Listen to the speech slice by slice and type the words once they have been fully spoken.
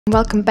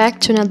Welcome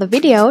back to another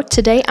video.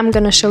 Today I'm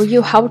gonna show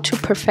you how to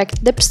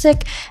perfect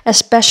lipstick,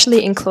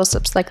 especially in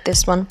close-ups like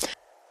this one.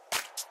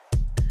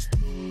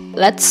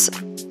 Let's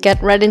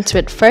get right into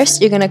it.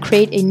 First, you're gonna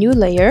create a new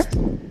layer.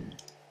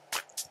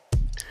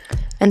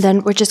 And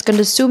then we're just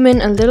gonna zoom in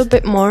a little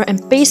bit more,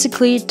 and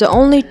basically the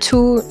only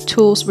two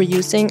tools we're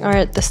using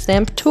are the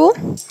stamp tool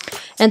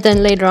and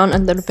then later on a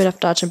little bit of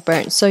dodge and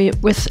burn. So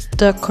with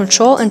the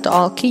Control and the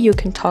Alt key you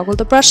can toggle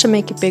the brush and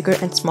make it bigger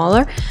and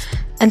smaller.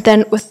 And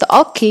then with the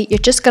Alt key you're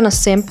just gonna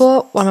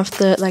sample one of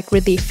the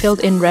really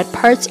filled in red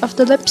parts of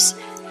the lips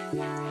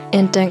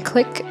and then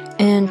click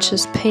and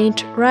just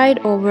paint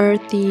right over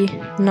the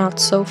not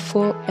so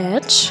full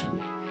edge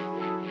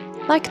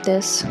like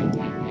this.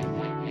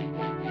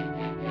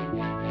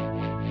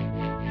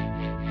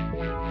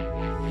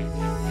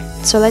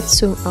 So let's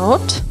zoom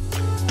out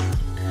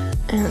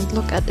and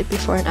look at it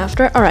before and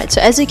after. Alright,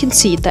 so as you can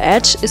see, the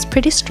edge is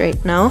pretty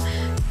straight now,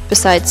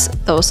 besides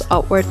those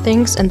outward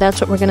things, and that's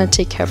what we're gonna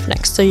take care of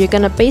next. So you're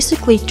gonna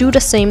basically do the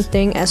same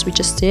thing as we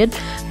just did,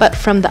 but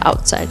from the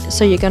outside.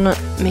 So you're gonna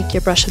make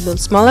your brush a little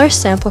smaller,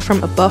 sample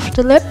from above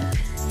the lip,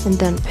 and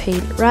then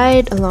paint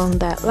right along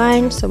that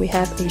line so we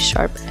have a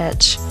sharp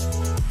edge.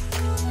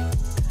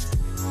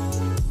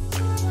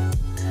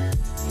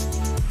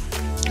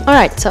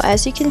 Alright, so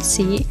as you can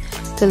see,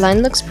 the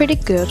line looks pretty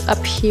good.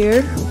 Up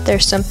here,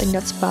 there's something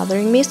that's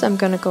bothering me, so I'm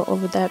gonna go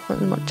over that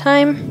one more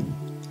time.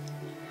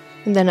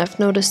 And then I've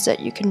noticed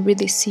that you can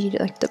really see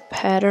the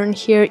pattern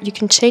here. You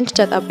can change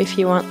that up if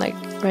you want. Like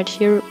right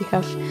here, we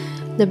have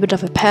a little bit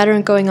of a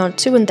pattern going on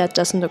too, and that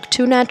doesn't look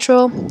too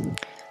natural.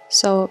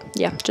 So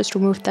yeah, just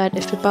remove that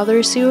if it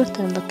bothers you.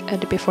 Then look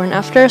at it before and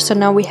after. So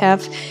now we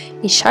have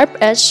a sharp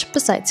edge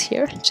besides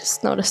here.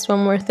 Just noticed one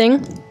more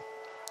thing.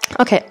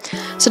 Okay,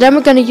 so then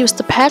we're going to use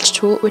the patch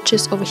tool, which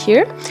is over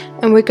here,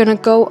 and we're going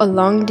to go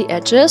along the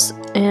edges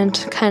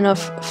and kind of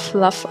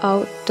fluff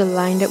out the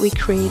line that we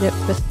created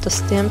with the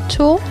stamp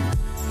tool.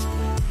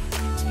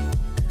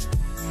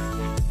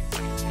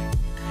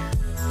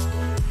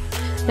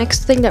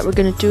 Next thing that we're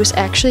going to do is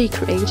actually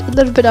create a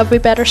little bit of a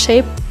better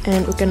shape,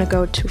 and we're going to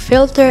go to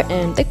Filter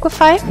and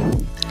Liquify.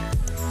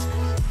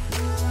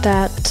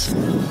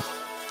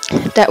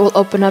 That will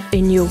open up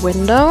a new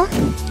window,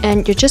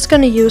 and you're just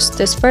going to use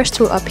this first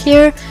tool up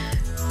here.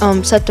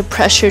 Set the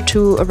pressure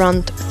to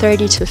around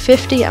 30 to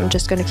 50. I'm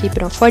just going to keep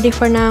it on 40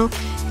 for now,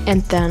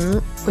 and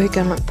then we're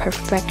going to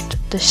perfect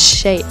the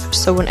shape.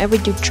 So whenever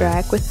you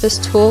drag with this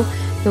tool,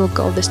 it will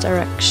go this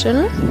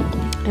direction,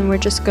 and we're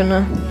just going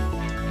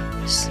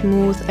to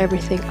smooth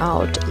everything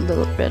out a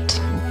little bit.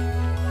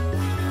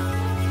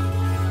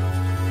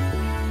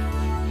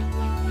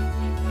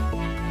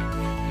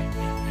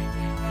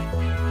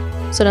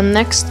 So the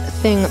next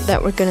thing that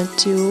we're gonna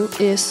do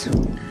is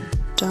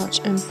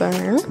dodge and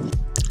burn.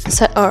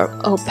 Set our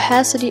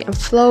opacity and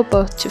flow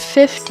both to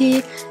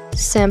 50,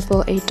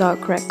 sample a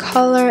dark red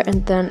color,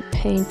 and then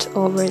paint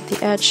over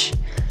the edge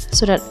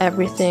so that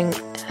everything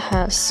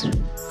has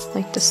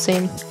the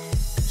same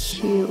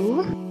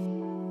hue.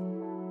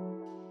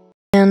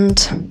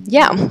 And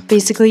yeah,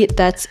 basically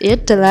that's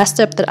it. The last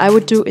step that I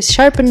would do is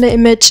sharpen the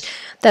image.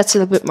 That's a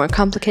little bit more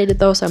complicated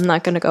though, so I'm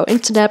not going to go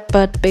into that,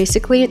 but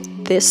basically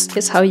this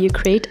is how you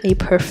create a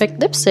perfect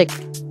lipstick.